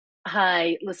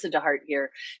Hi, Lyssa deHart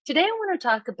here. Today I want to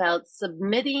talk about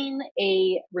submitting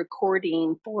a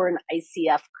recording for an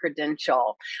ICF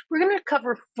credential. We're going to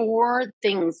cover four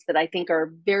things that I think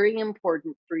are very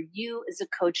important for you as a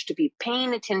coach to be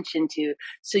paying attention to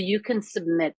so you can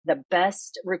submit the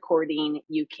best recording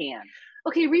you can.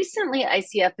 Okay, recently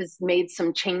ICF has made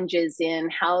some changes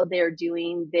in how they're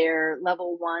doing their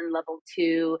level 1, level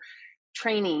 2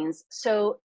 trainings.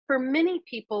 So for many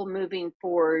people moving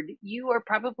forward, you are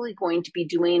probably going to be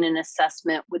doing an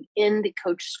assessment within the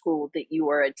coach school that you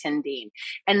are attending.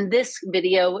 And this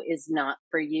video is not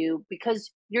for you because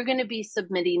you're going to be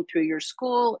submitting through your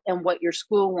school, and what your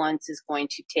school wants is going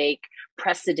to take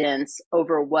precedence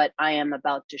over what I am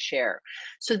about to share.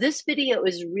 So this video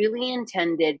is really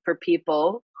intended for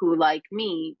people who, like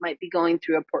me, might be going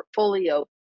through a portfolio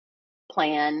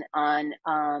plan on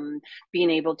being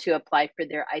able to apply for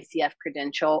their ICF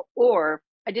credential, or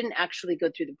I didn't actually go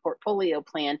through the portfolio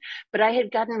plan, but I had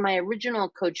gotten my original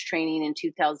coach training in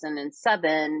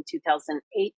 2007,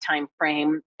 2008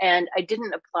 timeframe, and I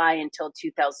didn't apply until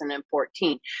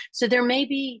 2014. So there may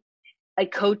be a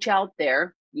coach out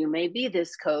there, you may be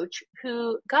this coach,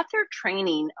 who got their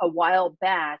training a while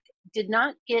back, did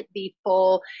not get the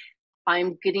full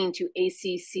I'm getting to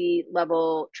ACC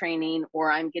level training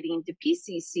or I'm getting to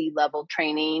PCC level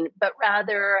training, but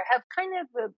rather have kind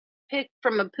of picked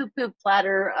from a poo-poo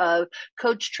platter of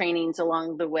coach trainings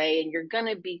along the way. And you're going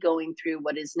to be going through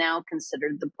what is now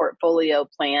considered the portfolio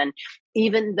plan,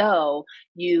 even though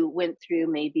you went through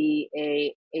maybe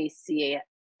a ACSTH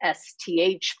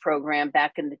program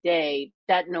back in the day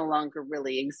that no longer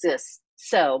really exists.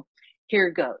 So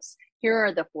here goes. Here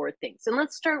are the four things. And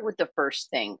let's start with the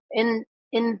first thing. In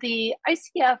the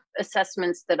ICF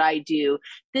assessments that I do,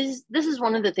 this is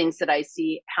one of the things that I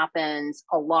see happens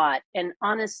a lot. And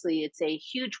honestly, it's a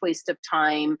huge waste of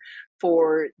time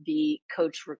for the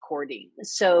coach recording.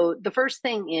 So the first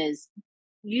thing is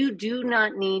you do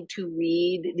not need to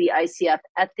read the ICF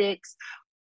ethics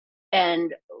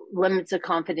and limits of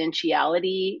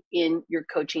confidentiality in your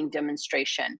coaching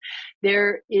demonstration.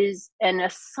 There is an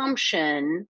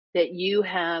assumption that you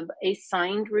have a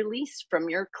signed release from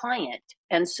your client.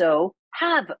 And so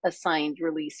have a signed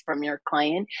release from your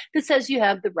client that says you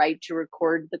have the right to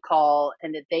record the call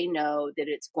and that they know that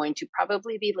it's going to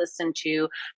probably be listened to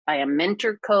by a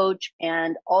mentor coach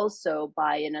and also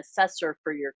by an assessor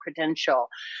for your credential.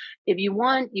 If you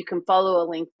want, you can follow a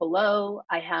link below.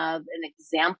 I have an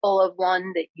example of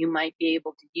one that you might be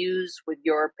able to use with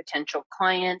your potential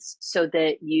clients so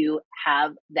that you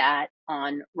have that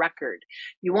on record.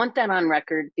 You want that on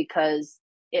record because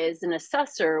as an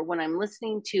assessor, when I'm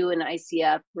listening to an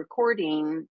ICF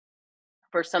recording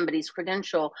for somebody's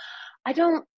credential, I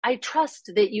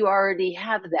trust that you already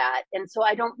have that. And so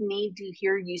I don't need to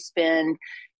hear you spend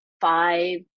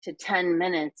 5 to 10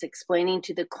 minutes explaining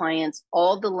to the clients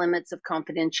all the limits of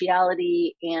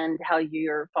confidentiality and how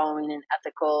you're following an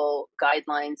ethical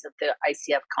guidelines of the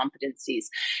ICF competencies.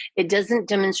 It doesn't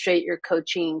demonstrate your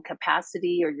coaching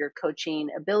capacity or your coaching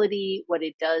ability. What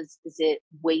it does is it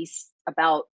wastes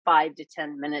about 5 to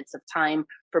 10 minutes of time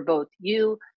for both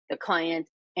you, the client,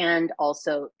 and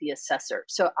also the assessor.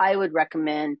 So I would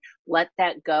recommend let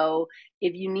that go.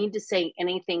 If you need to say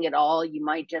anything at all, you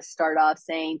might just start off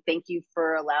saying, thank you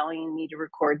for allowing me to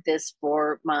record this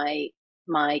for my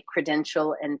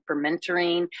credential and for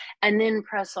mentoring, and then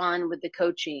press on with the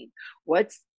coaching.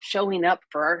 What's showing up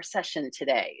for our session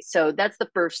today? So that's the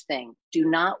first thing. Do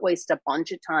not waste a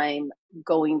bunch of time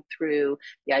going through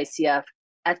the ICF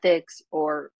ethics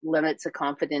or limits of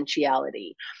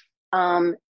confidentiality.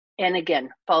 And again,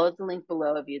 follow the link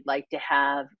below if you'd like to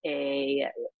have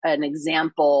an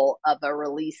example of a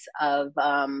release of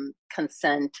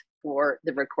consent for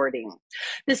the recording.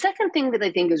 The second thing that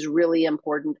I think is really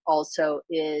important also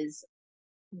is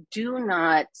do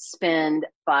not spend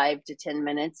 5 to 10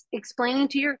 minutes explaining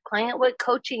to your client what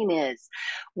coaching is.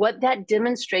 What that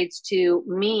demonstrates to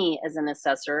me as an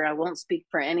assessor, I won't speak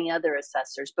for any other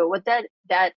assessors, but what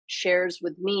that shares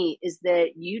with me is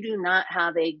that you do not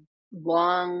have a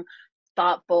long,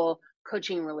 thoughtful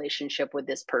coaching relationship with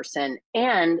this person.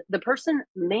 And the person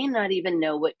may not even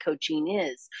know what coaching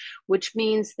is, which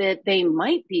means that they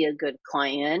might be a good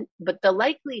client, but the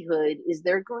likelihood is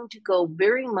they're going to go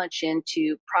very much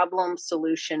into problem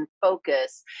solution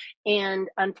focus. And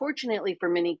unfortunately for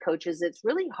many coaches, it's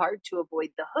really hard to avoid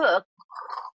the hook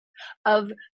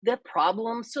of the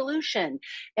problem solution.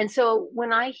 And so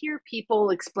when I hear people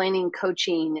explaining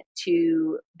coaching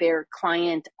to their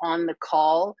client on the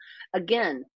call,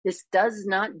 again, this does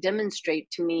not demonstrate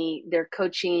to me their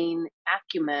coaching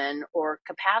acumen or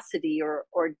capacity,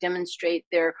 or demonstrate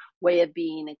their way of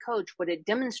being a coach. What it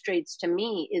demonstrates to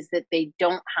me is that they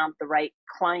don't have the right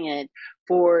client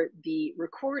for the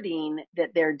recording that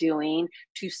they're doing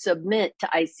to submit to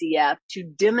ICF to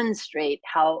demonstrate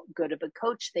how good of a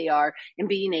coach they are in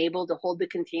being able to hold the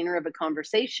container of a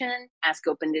conversation, ask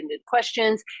open-ended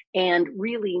questions, and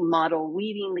really model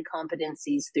leading the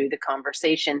competencies through the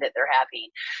conversation that they're having.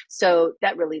 So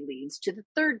that really leads to the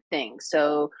third thing.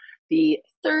 So the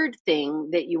third thing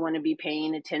that you want to be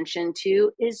paying attention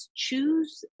to is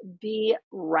choose the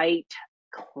right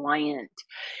client.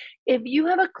 If you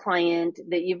have a client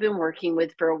that you've been working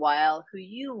with for a while, who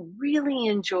you really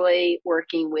enjoy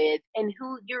working with, and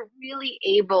who you're really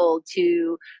able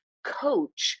to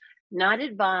coach, not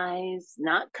advise,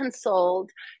 not consult,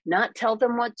 not tell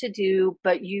them what to do,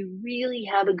 but you really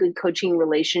have a good coaching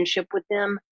relationship with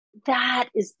them, that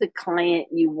is the client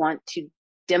you want to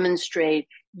demonstrate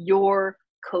your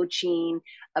coaching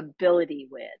ability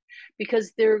with,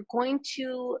 because they're going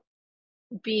to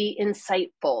be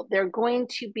insightful. They're going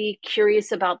to be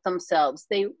curious about themselves.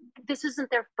 This isn't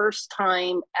their first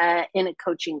time in a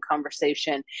coaching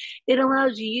conversation. It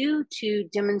allows you to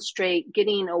demonstrate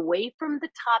getting away from the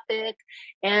topic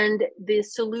and the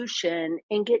solution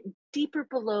and get deeper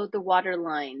below the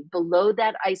waterline, below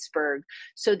that iceberg,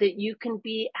 so that you can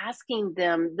be asking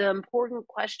them the important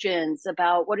questions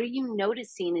about what are you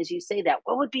noticing as you say that?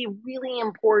 What would be really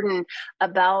important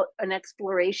about an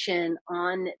exploration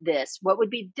on this? What would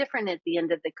be different at the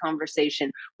end of the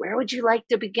conversation? Where would you like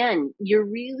to begin? You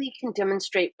really can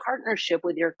demonstrate partnership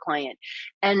with your client.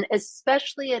 And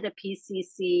especially at a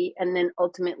PCC and then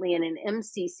ultimately in an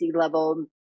MCC level,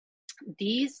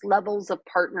 these levels of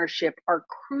partnership are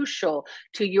crucial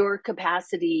to your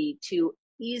capacity to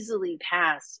easily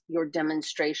pass your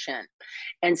demonstration.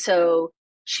 And so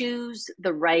choose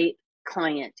the right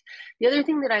client. The other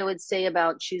thing that I would say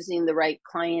about choosing the right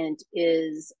client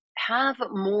is have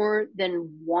more than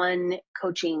one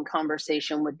coaching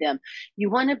conversation with them. You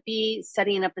want to be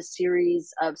setting up a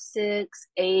series of 6,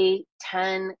 8,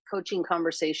 10 coaching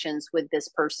conversations with this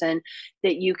person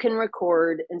that you can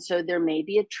record. And so there may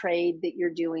be a trade that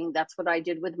you're doing. That's what I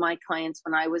did with my clients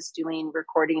when I was doing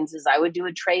recordings, is I would do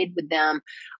a trade with them.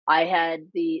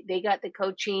 They got the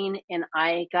coaching and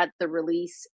I got the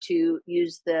release to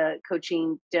use the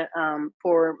coaching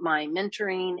for my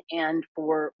mentoring and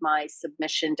for my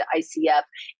submission to ICF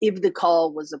if the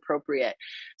call was appropriate.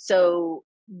 So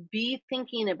be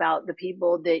thinking about the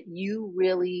people that you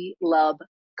really love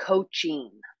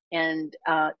coaching and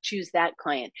choose that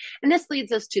client. And this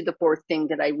leads us to the fourth thing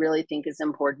that I really think is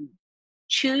important.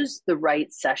 Choose the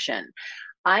right session.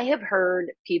 I have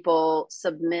heard people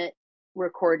submit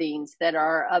recordings that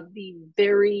are of the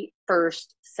very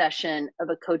first session of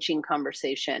a coaching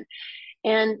conversation.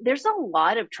 And there's a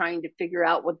lot of trying to figure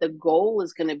out what the goal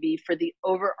is going to be for the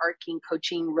overarching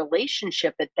coaching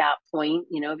relationship at that point.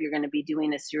 You know, if you're going to be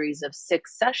doing a series of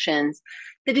 6 sessions,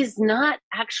 that is not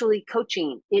actually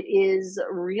coaching. It is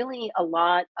really a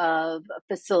lot of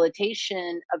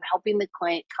facilitation of helping the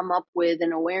client come up with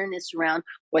an awareness around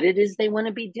what it is they want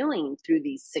to be doing through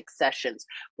these 6 sessions.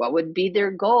 What would be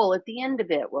their goal at the end of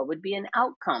it? What would be an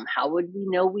outcome? How would we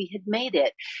know we had made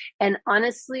it? And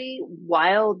honestly,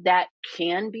 while that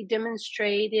can be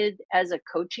demonstrated as a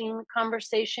coaching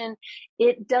conversation,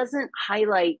 it doesn't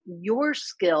highlight your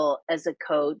skill as a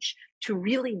coach to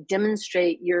really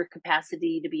demonstrate your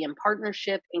capacity to be in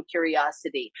partnership and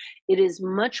curiosity. It is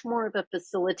much more of a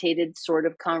facilitated sort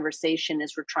of conversation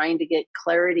as we're trying to get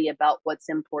clarity about what's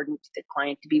important to the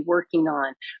client to be working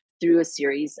on through a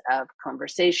series of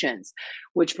conversations,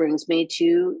 which brings me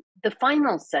to the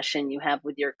final session you have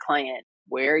with your client,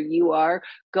 where you are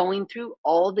going through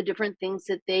all the different things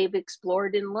that they've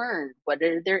explored and learned. What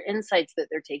are their insights that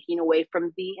they're taking away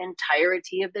from the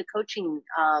entirety of the coaching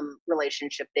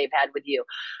relationship they've had with you?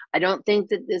 I don't think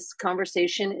that this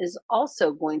conversation is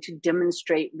also going to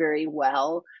demonstrate very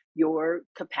well your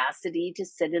capacity to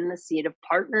sit in the seat of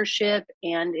partnership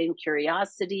and in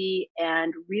curiosity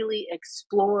and really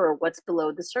explore what's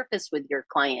below the surface with your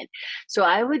client. So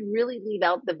I would really leave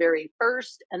out the very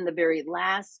first and the very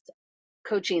last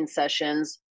coaching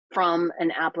sessions from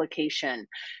an application,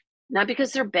 not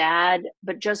because they're bad,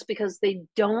 but just because they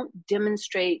don't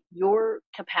demonstrate your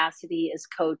capacity as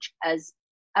coach as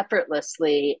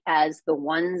effortlessly as the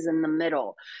ones in the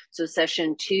middle. So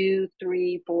session 2,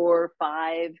 3, 4,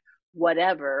 5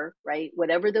 whatever, right?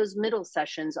 Whatever those middle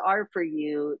sessions are for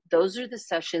you, those are the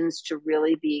sessions to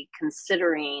really be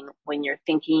considering when you're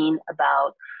thinking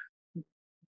about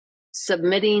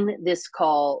submitting this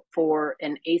call for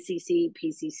an ACC,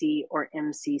 PCC, or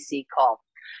MCC call.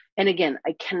 And again,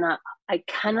 I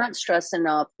cannot stress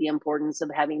enough the importance of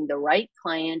having the right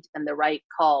client and the right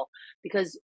call,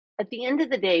 because at the end of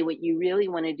the day, what you really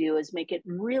want to do is make it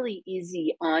really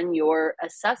easy on your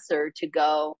assessor to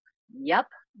go, yep,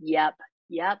 yep,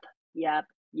 yep, yep,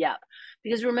 yep.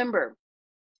 Because remember,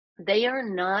 they are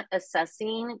not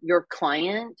assessing your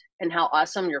client and how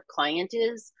awesome your client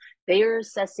is. They are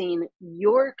assessing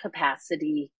your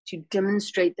capacity to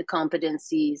demonstrate the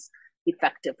competencies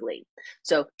effectively.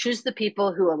 So choose the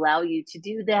people who allow you to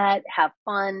do that. Have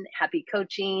fun. Happy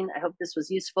coaching. I hope this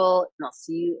was useful, and I'll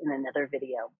see you in another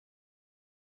video.